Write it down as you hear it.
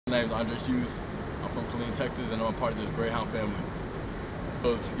My name is Andre Hughes. I'm from Killeen, Texas, and I'm a part of this Greyhound family. It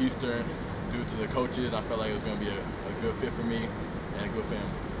was Eastern due to the coaches. I felt like it was going to be a good fit for me and a good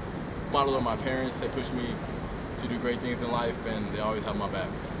family. Model of my parents, they pushed me to do great things in life, and they always have my back.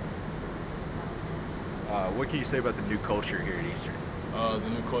 What can you say about the new culture here at Eastern? The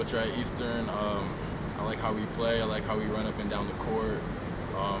new culture at Eastern, I like how we play. I like how we run up and down the court.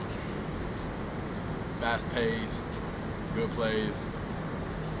 Fast-paced, good plays.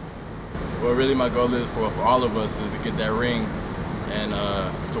 Well, really my goal is for all of us is to get that ring and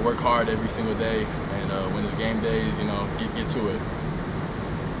to work hard every single day. And when it's game days, you know, get to it.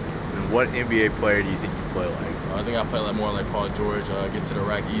 And what NBA player do you think you play like? I think I play like more like Paul George. Get to the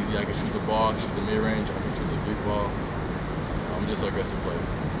rack easy. I can shoot the ball, I can shoot the mid-range, I can shoot the three ball. I'm just an aggressive player.